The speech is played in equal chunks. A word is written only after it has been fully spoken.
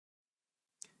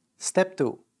Step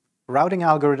 2. Routing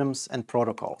algorithms and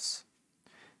protocols.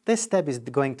 This step is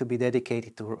going to be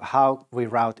dedicated to how we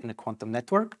route in a quantum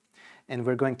network, and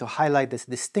we're going to highlight this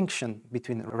distinction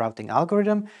between a routing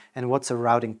algorithm and what's a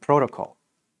routing protocol.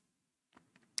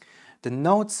 The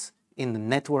nodes in the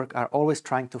network are always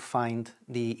trying to find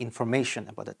the information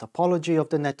about the topology of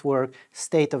the network,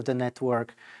 state of the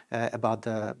network, about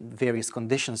the various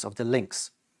conditions of the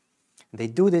links. They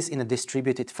do this in a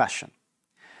distributed fashion.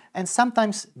 And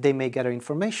sometimes they may gather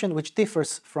information which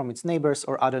differs from its neighbors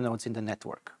or other nodes in the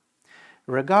network.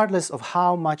 Regardless of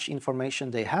how much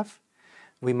information they have,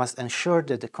 we must ensure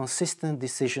that the consistent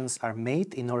decisions are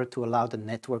made in order to allow the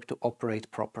network to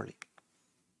operate properly.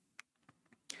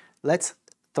 Let's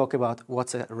talk about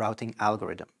what's a routing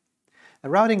algorithm. A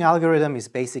routing algorithm is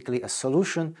basically a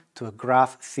solution to a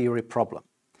graph theory problem.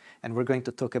 And we're going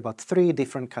to talk about 3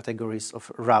 different categories of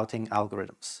routing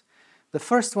algorithms. The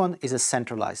first one is a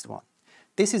centralized one.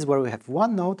 This is where we have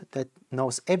one node that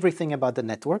knows everything about the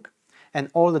network, and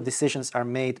all the decisions are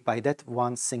made by that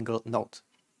one single node.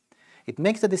 It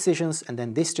makes the decisions and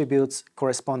then distributes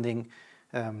corresponding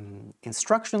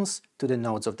instructions to the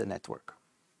nodes of the network.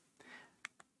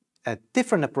 A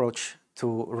different approach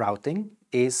to routing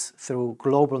is through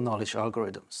global knowledge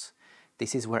algorithms.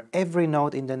 This is where every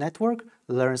node in the network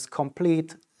learns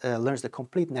the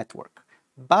complete network,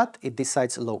 but it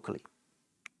decides locally.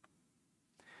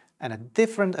 And a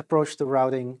different approach to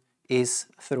routing is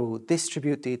through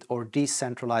distributed or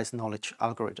decentralized knowledge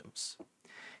algorithms.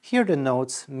 Here the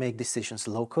nodes make decisions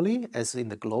locally, as in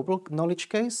the global knowledge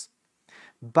case,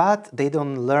 but they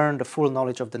don't learn the full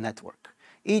knowledge of the network.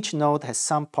 Each node has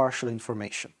some partial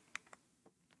information.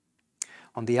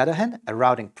 On the other hand, a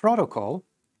routing protocol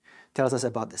tells us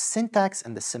about the syntax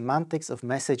and the semantics of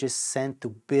messages sent to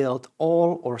build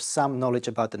all or some knowledge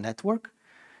about the network,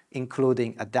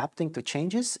 including adapting to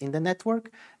changes in the network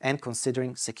and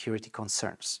considering security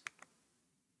concerns.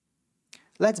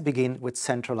 Let's begin with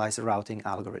centralized routing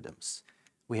algorithms.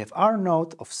 We have our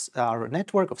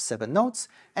network of 7 nodes,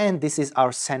 and this is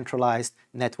our centralized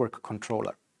network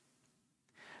controller.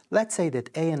 Let's say that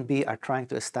A and B are trying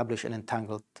to establish an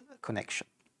entangled connection.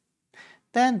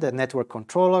 Then the network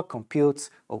controller computes,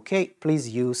 okay, please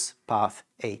use path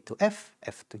A to F,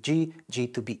 F to G, G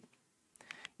to B.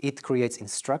 It creates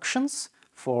instructions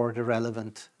for the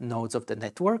relevant nodes of the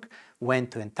network, when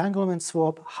to entanglement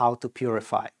swap, how to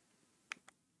purify.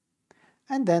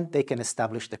 And then they can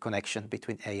establish the connection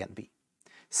between A and B.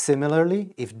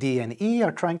 Similarly, if D and E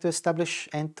are trying to establish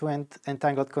end-to-end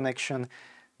entangled connection,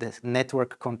 the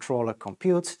network controller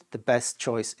computes, the best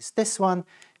choice is this one,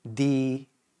 D,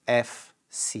 F,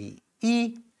 C,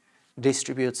 E,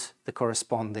 distributes the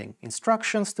corresponding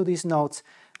instructions to these nodes,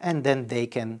 and then they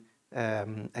can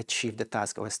achieve the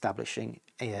task of establishing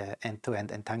end-to-end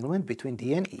entanglement between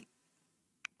D and E.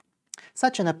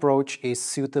 Such an approach is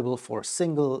suitable for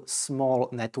single small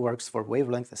networks for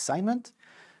wavelength assignment,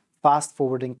 fast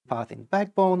forwarding path in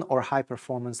backbone or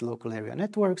high-performance local area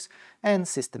networks and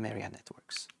system area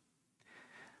networks.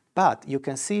 But you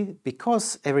can see,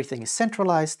 because everything is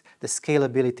centralized, the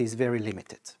scalability is very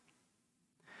limited.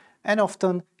 And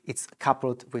often it's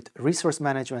coupled with resource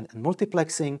management and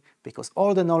multiplexing, because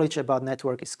all the knowledge about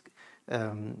network is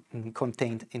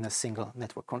contained in a single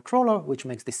network controller, which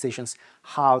makes decisions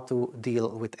how to deal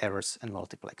with errors and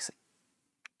multiplexing.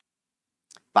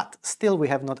 But still we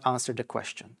have not answered the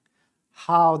question.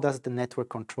 How does the network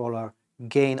controller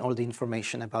gain all the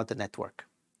information about the network?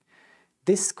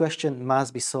 This question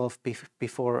must be solved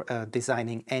before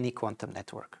designing any quantum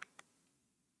network.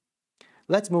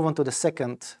 Let's move on to the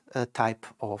second type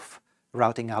of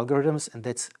routing algorithms, and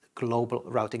that's global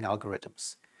routing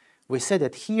algorithms. We said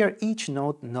that here each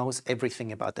node knows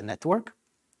everything about the network,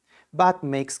 but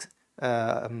makes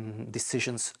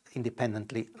decisions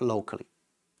independently locally.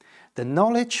 The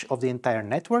knowledge of the entire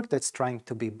network that's trying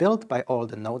to be built by all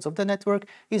the nodes of the network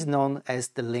is known as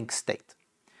the link state.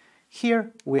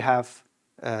 Here we have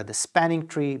the spanning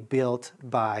tree built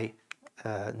by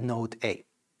node A.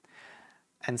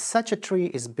 And such a tree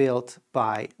is built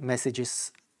by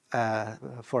messages,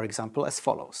 for example, as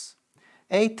follows.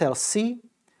 A tells C,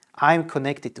 I'm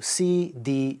connected to C,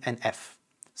 D, and F.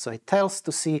 So it tells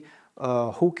to C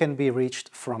who can be reached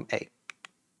from A.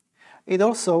 It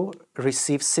also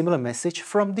receives similar message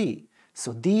from D.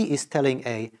 So D is telling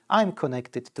A, I'm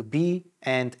connected to B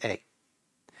and A.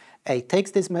 A takes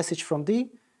this message from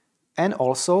D and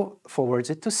also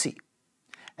forwards it to C.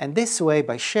 And this way,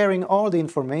 by sharing all the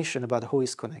information about who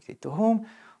is connected to whom,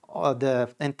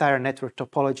 the entire network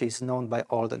topology is known by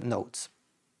all the nodes.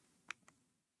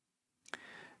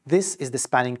 This is the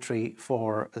spanning tree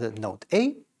for the node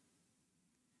A.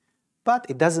 But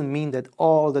it doesn't mean that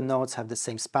all the nodes have the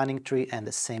same spanning tree and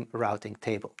the same routing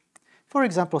table. For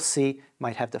example, C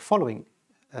might have the following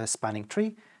spanning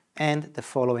tree and the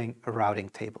following routing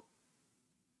table.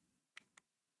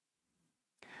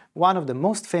 One of the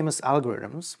most famous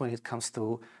algorithms when it comes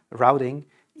to routing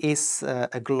is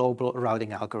a global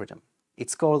routing algorithm.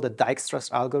 It's called the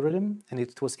Dijkstra's algorithm, and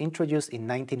it was introduced in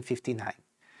 1959.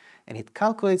 And it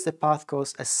calculates the path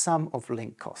cost as sum of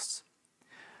link costs.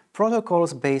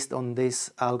 Protocols based on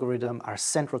this algorithm are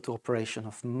central to operation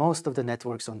of most of the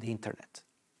networks on the internet.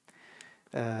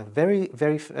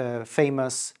 Very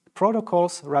famous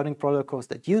protocols, routing protocols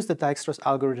that use the Dijkstra's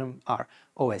algorithm are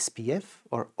OSPF,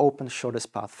 or Open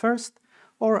Shortest Path First,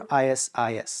 or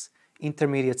ISIS,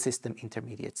 Intermediate System,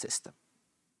 Intermediate System.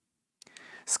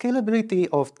 Scalability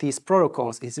of these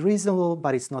protocols is reasonable,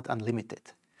 but it's not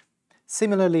unlimited.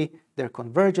 Similarly, their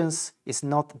convergence is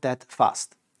not that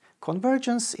fast.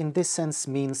 Convergence in this sense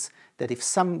means that if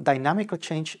some dynamical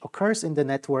change occurs in the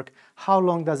network, how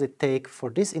long does it take for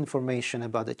this information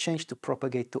about the change to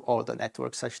propagate to all the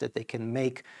networks such that they can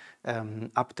make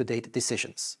up-to-date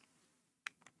decisions.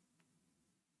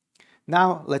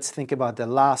 Now let's think about the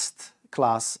last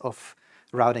class of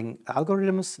routing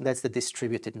algorithms, that's the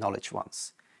distributed knowledge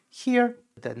ones. Here,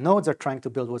 the nodes are trying to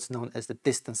build what's known as the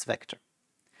distance vector.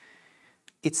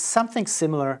 It's something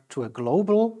similar to a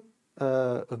global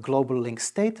link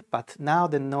state, but now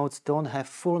the nodes don't have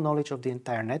full knowledge of the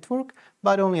entire network,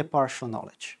 but only a partial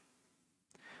knowledge.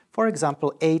 For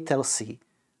example, A tells C,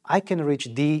 I can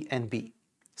reach D and B.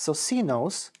 So C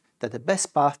knows that the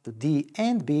best path to D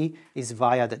and B is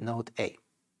via the node A.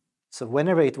 So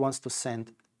whenever it wants to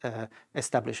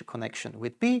establish a connection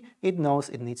with B, it knows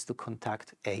it needs to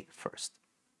contact A first.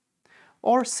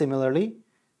 Or similarly,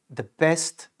 the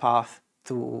best path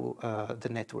to the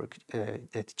network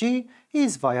at G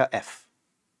is via F.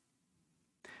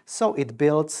 So it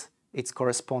builds its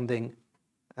corresponding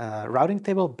routing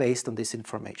table based on this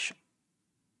information.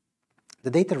 The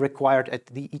data required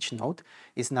at each node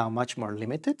is now much more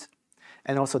limited,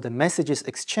 and also the messages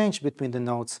exchanged between the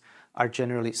nodes are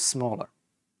generally smaller.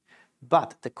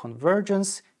 But the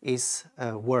convergence is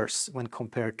worse when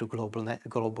compared to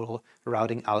global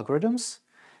routing algorithms,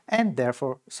 and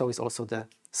therefore so is also the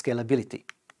scalability.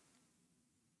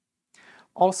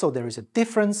 Also, there is a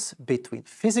difference between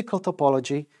physical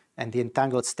topology and the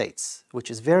entangled states, which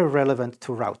is very relevant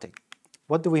to routing.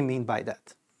 What do we mean by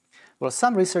that? Well,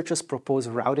 some researchers propose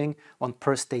routing on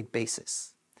per-state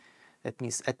basis. That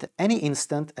means at any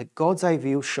instant, a God's eye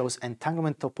view shows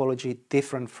entanglement topology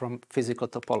different from physical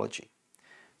topology.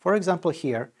 For example,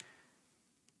 here,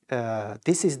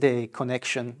 this is the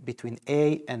connection between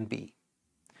A and B.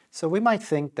 So we might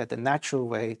think that the natural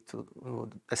way to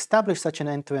establish such an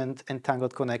end-to-end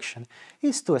entangled connection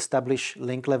is to establish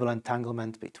link-level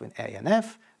entanglement between A and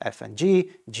F, F and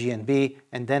G, G and B,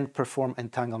 and then perform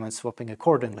entanglement swapping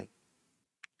accordingly.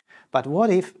 But what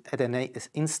if at an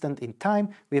instant in time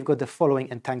we've got the following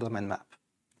entanglement map?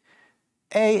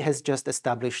 A has just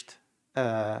established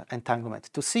entanglement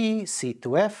to C, C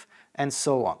to F, and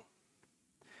so on.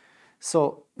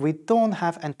 So we don't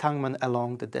have entanglement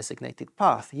along the designated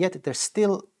path, yet there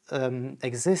still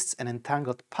exists an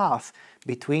entangled path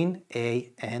between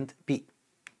A and B.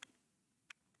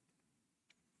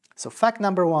 So fact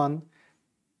number one,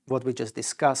 what we just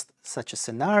discussed, such a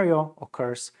scenario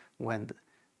occurs when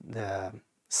the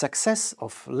success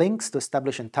of links to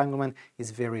establish entanglement is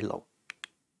very low.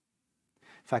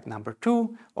 Fact number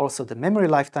two, also the memory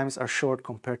lifetimes are short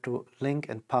compared to link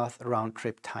and path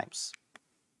round-trip times.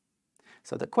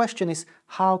 So the question is,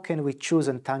 how can we choose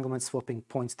entanglement swapping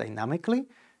points dynamically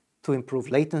to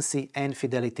improve latency and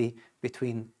fidelity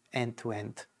between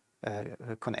end-to-end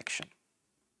connection?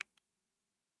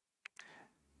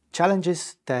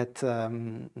 Challenges that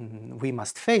we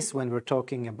must face when we're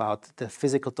talking about the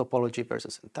physical topology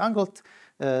versus entangled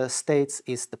states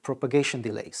is the propagation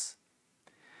delays.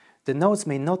 The nodes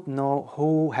may not know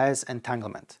who has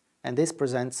entanglement, and this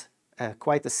presents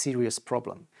quite a serious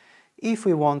problem. If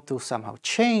we want to somehow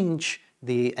change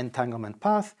the entanglement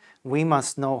path, we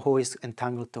must know who is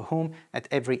entangled to whom at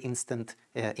every instant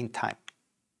in time.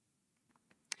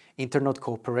 Internode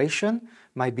cooperation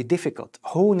might be difficult.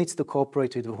 Who needs to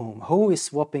cooperate with whom? Who is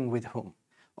swapping with whom?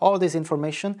 All this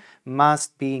information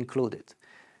must be included.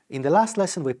 In the last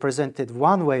lesson, we presented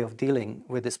one way of dealing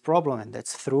with this problem, and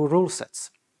that's through rule sets.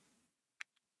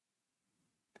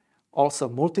 Also,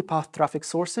 multipath traffic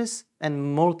sources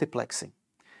and multiplexing.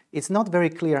 It's not very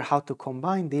clear how to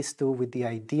combine these two with the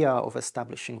idea of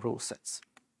establishing rule sets.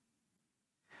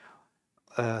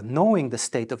 knowing the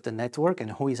state of the network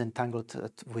and who is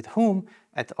entangled with whom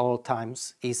at all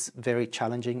times is very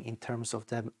challenging in terms of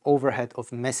the overhead of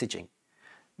messaging.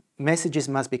 Messages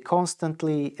must be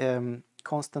constantly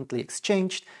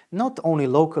exchanged, not only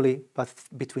locally, but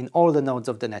between all the nodes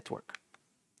of the network.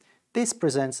 This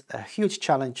presents a huge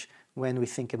challenge when we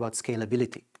think about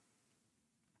scalability.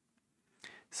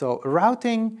 So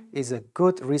routing is a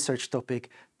good research topic,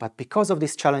 but because of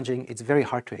this challenging, it's very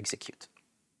hard to execute.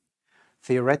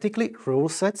 Theoretically, rule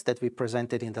sets that we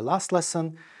presented in the last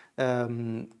lesson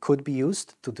could be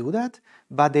used to do that,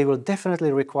 but they will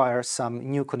definitely require some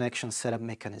new connection setup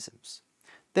mechanisms.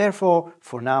 Therefore,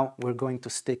 for now, we're going to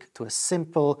stick to a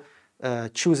simple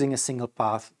choosing a single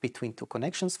path between two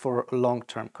connections for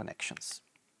long-term connections.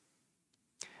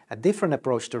 A different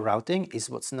approach to routing is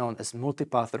what's known as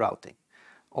multipath routing,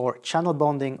 or channel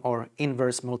bonding or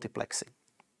inverse multiplexing.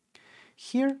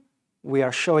 Here, we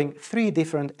are showing three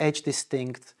different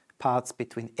edge-distinct paths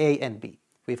between A and B.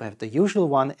 We have the usual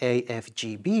one, A, F,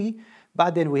 G, B,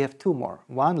 but then we have two more.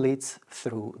 One leads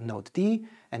through node D,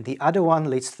 and the other one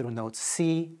leads through nodes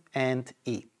C and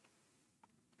E.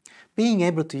 Being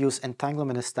able to use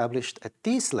entanglement established at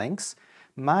these lengths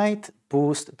might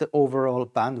boost the overall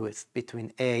bandwidth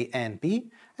between A and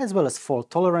B, as well as fault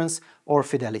tolerance or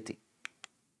fidelity.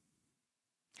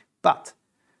 But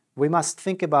we must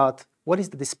think about what is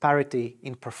the disparity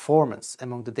in performance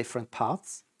among the different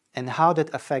paths and how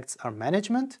that affects our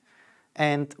management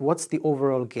and what's the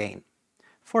overall gain.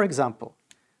 For example,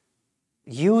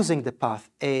 using the path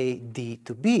A, D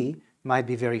to B might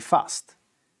be very fast.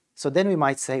 So then we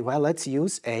might say, well, let's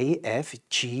use A, F,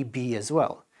 G, B as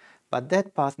well. But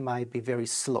that path might be very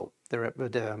slow.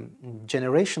 The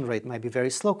generation rate might be very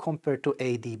slow compared to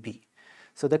A, D, B.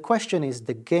 So the question is,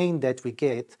 the gain that we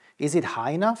get, is it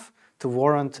high enough to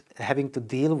warrant having to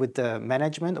deal with the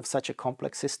management of such a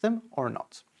complex system or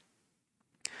not?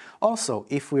 Also,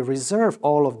 if we reserve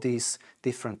all of these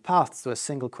different paths to a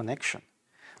single connection,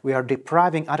 we are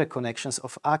depriving other connections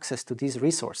of access to these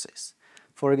resources.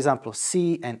 For example,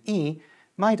 C and E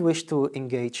might wish to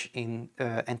engage in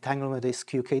entanglement with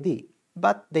QKD,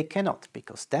 but they cannot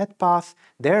because that path,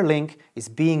 their link, is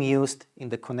being used in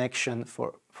the connection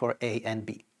for A and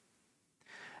B.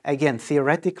 Again,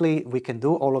 theoretically, we can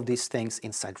do all of these things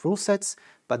inside rule sets,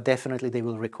 but definitely they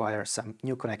will require some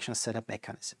new connection setup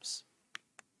mechanisms.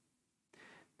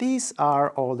 These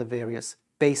are all the various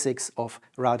basics of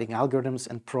routing algorithms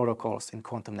and protocols in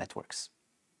quantum networks.